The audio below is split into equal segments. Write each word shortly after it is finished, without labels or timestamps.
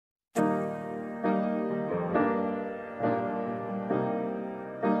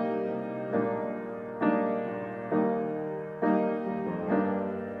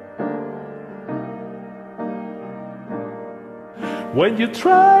When you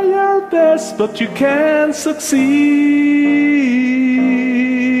try your best but you can't succeed,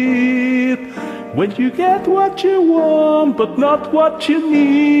 when you get what you want but not what you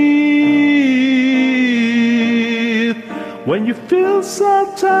need, when you feel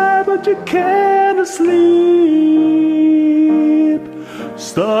so tired but you can't sleep,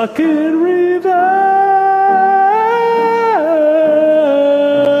 stuck in reverse,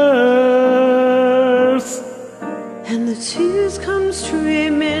 and the tears come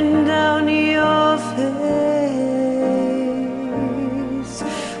streaming down your face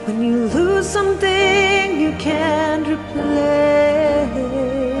when you lose something you can't replace,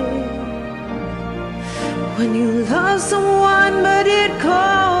 when you love someone but it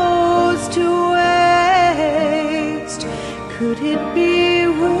goes to waste. Could it be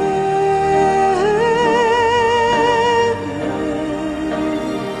worse?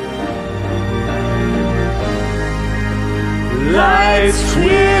 Lights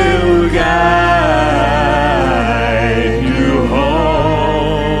will guide you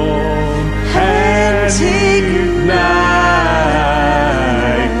home and ignite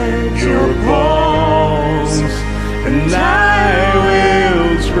your bones, and I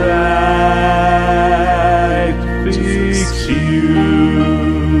will try to fix you.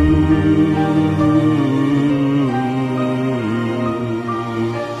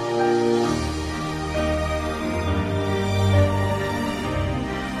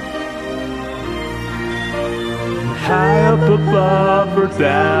 High up above or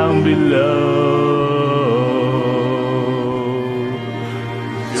down below,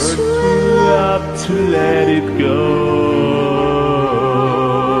 you're too up to let it go.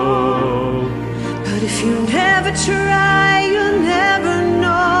 But if you never try, you'll never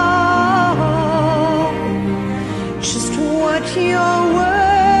know just what you're worth.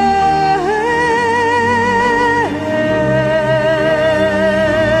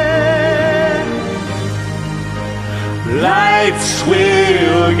 Lights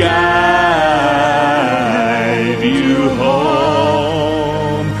will guide you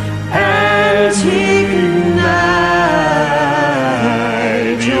home and ignite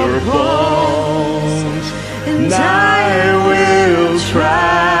your bones, and I will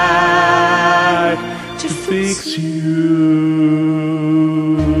try to fix you.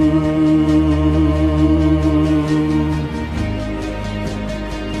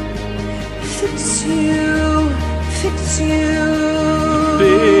 Fix you, fix you,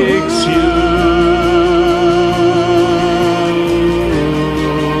 Fix you.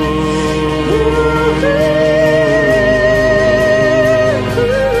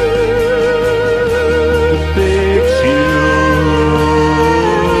 Fix you.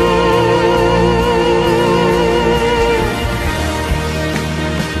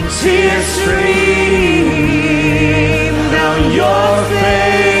 Tears stream down your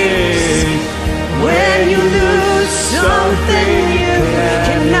face when you lose something you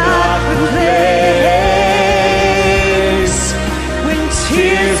cannot replace. When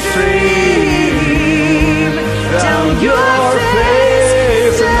tears stream down your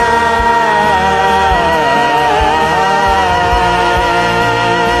face tonight,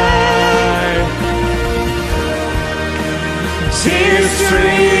 tears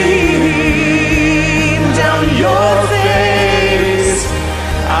stream down your face.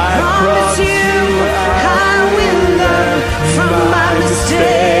 I promise you I will learn from my mistakes.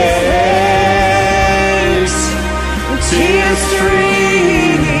 Tears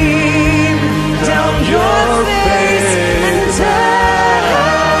stream down your face,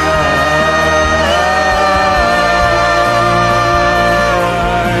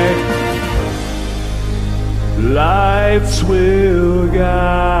 and lights will guide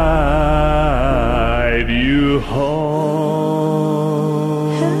you home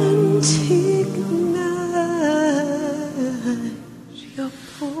and ignite your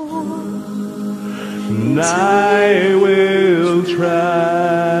bones. and I will try